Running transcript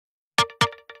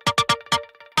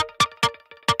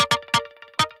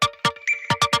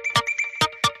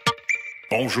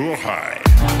Bonjour, hi.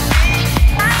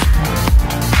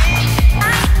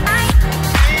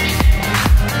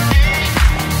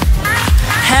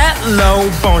 Hello,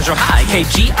 bonjour, hi.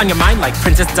 KG on your mind like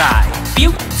Princess Di.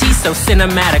 Beauty so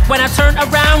cinematic. When I turn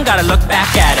around, gotta look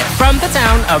back at it. From the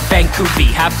town of Vancouver,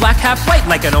 half black, half white,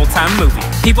 like an old-time movie.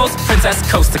 People's princess,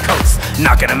 coast to coast,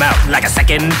 knocking them out like a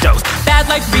second dose. Bad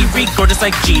like Riri, gorgeous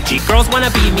like Gigi. Girls wanna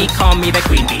be me, call me the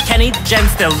queen bee. Kenny, Jen,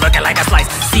 still looking like a slice.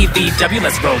 CVW,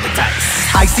 let's roll the dice.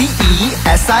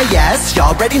 ICESIS,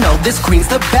 y'all already know this queen's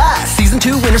the best. Season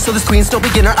 2 winner, so this queen's still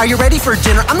beginner. Are you ready for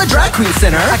dinner? I'm the drag queen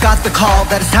sinner. I got the call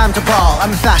that it's time to brawl.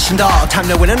 I'm a fashion doll, time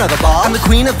to win another ball. I'm the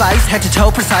queen of ice, head to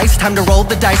toe precise. Time to roll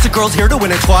the dice, a girl's here to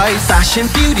win it twice. Fashion,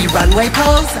 beauty, runway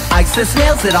pose. ISIS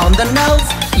nails it on the nose.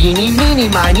 Eeny, meeny,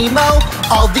 miny, mo.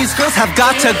 All these girls have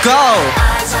got to go.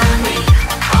 Eyes on me,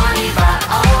 on y va,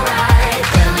 alright.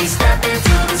 When we step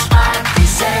into the spot, we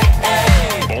say,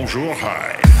 hey. Bonjour,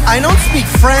 hi. I don't speak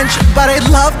French, but I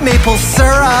love maple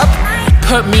syrup.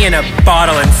 Put me in a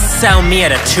bottle and sell me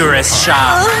at a tourist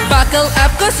shop. Buckle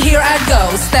up, cause here I go.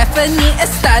 Stephanie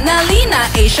Estanalina,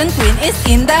 Asian queen is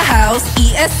in the house.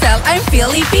 ESL, I'm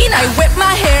Filipina. I whip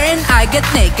my hair and I get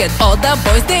naked. All the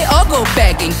boys, they all go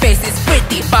begging. Face is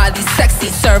pretty, body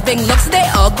sexy. Serving looks, they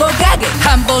all go gagging.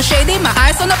 Humble, shady, my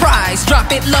eyes on the prize.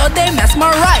 Drop it low, they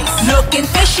mesmerize. Looking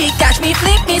fishy, catch me,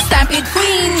 flip me, stamp it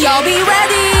queen. Y'all be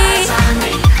ready. Eyes on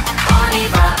me, on y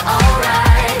va,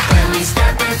 alright. When we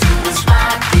step into the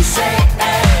spot, we say,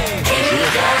 hey. Here we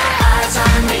go. Eyes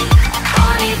on me,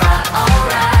 on y va,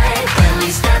 alright. When we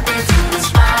step into the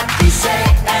spot, we say,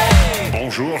 hey.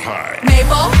 Bonjour, hi.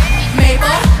 Maple,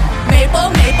 maple, maple,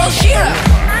 maple syrup.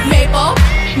 Maple,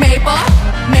 maple,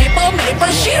 maple,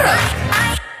 maple syrup.